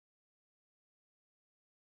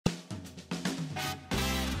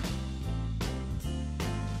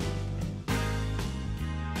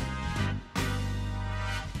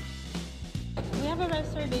a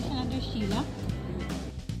reservation under Sheila.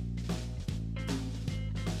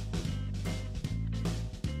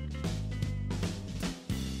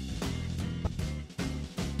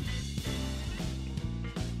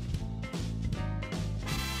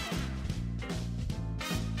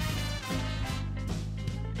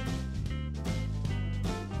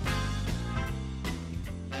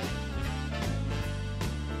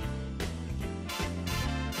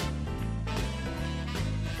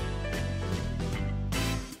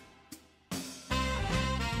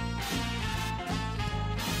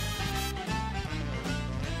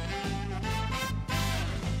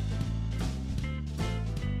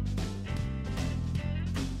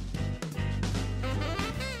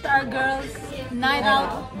 Our girls' night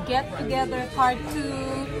out get together part 2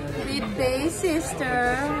 with BAE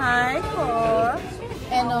sister. Hi po.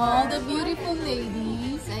 And all the beautiful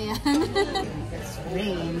ladies. Ayan. It's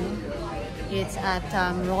rain. It's at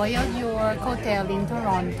Royal York Hotel in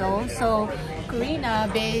Toronto. So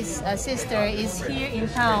Karina, BAE's sister, is here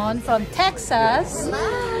in town from Texas.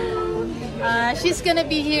 She's gonna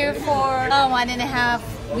be here for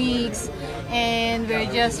 1.5 weeks. And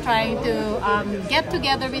we're just trying to get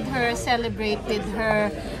together with her, celebrate with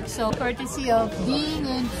her. So courtesy of being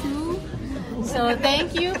in two. So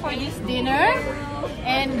thank you for this dinner.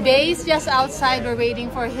 And BAE's just outside. We're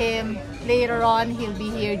waiting for him. Later on, he'll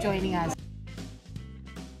be here joining us.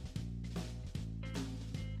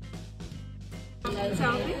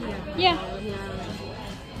 Yeah.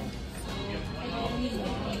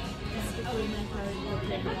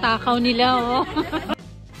 Takaw nila, oh.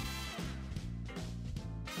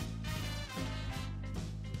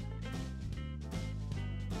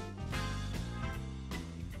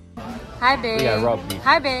 Hi, BAE. Yeah, raw beef.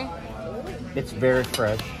 Hi, BAE. It's very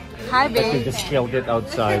fresh. Hi, Like BAE. you just killed it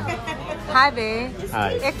outside. Hi, BAE.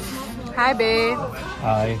 Hi. Hi, BAE.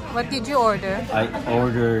 Hi. What did you order? I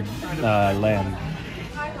ordered lamb.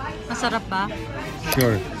 Masarap ba?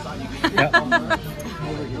 Sure. Yeah.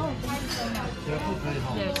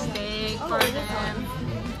 There's steak for them.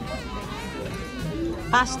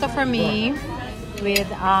 Pasta for me with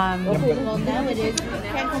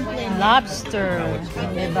lobster.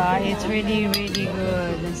 Diba? It's really, really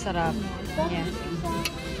good. Ang sarap. Yeah.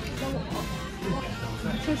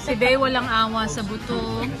 Si BAE walang awa sa buto.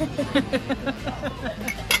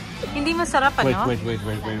 Hindi masarap, ano? Wait.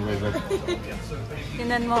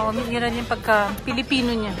 Tinan mo, umiiran yung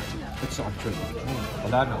pagka-Filipino niya. It's not true.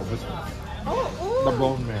 Wala na, ubos mo. The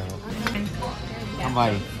bone marrow.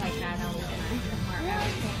 Kamay.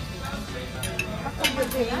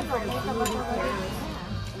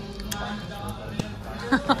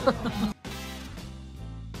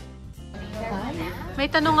 May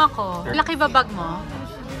tanong ako. Laki ba bag mo?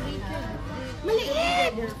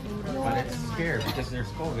 Maliit! But it's scared because there's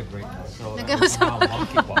COVID right now. So Nag-usap.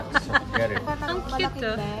 monkeypox. So get it. Ang cute,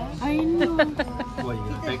 oh. I know. What, you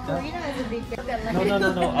gonna take that?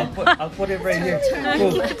 No. I'll put it right here.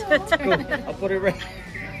 Go. I'll put it right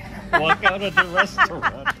here. Walk out of the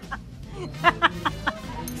restaurant.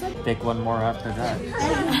 Take one more after that.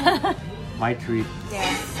 My treat.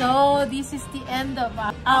 So, this is the end of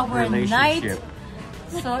our night. Relationship.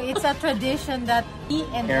 So, it's a tradition that me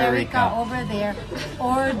and Erica over there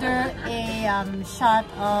order a shot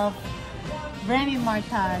of Remy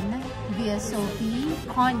Martin via Sophie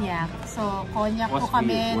Cognac. So, cognac po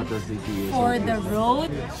kami for the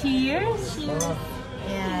road. Cheers!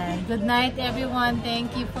 Yeah. Good night, everyone.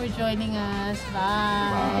 Thank you for joining us.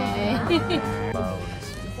 Bye!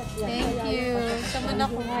 Thank you. Saan mo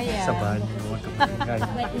nakuha yan? Sa banyo. Huwag ka matingay.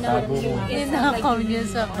 Tago mo. Ninakaw niya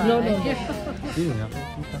sa banyo.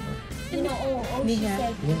 Hindi nga. She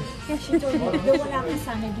said, yeah, she told me, wala ka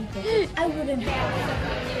sana dito. I wouldn't.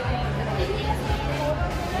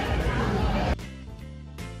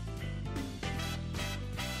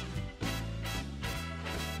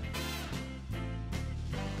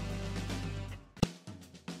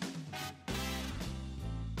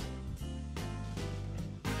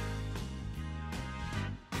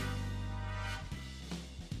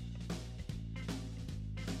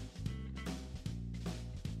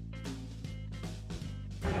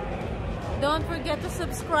 Don't forget to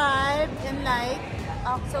subscribe and like.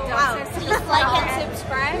 So, wow. Just like and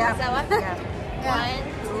subscribe? Yeah. Is that what? Yeah.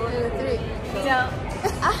 1, 2, 3. So,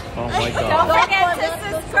 Oh my God. don't forget to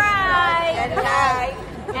subscribe and like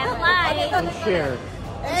And share.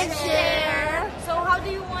 And share. So how do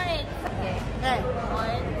you want it? Okay.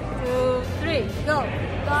 1, 2, 3. Go.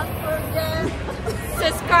 Don't forget.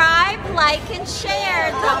 Subscribe, like, and share.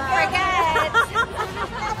 Don't forget.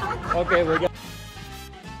 Okay, we're good.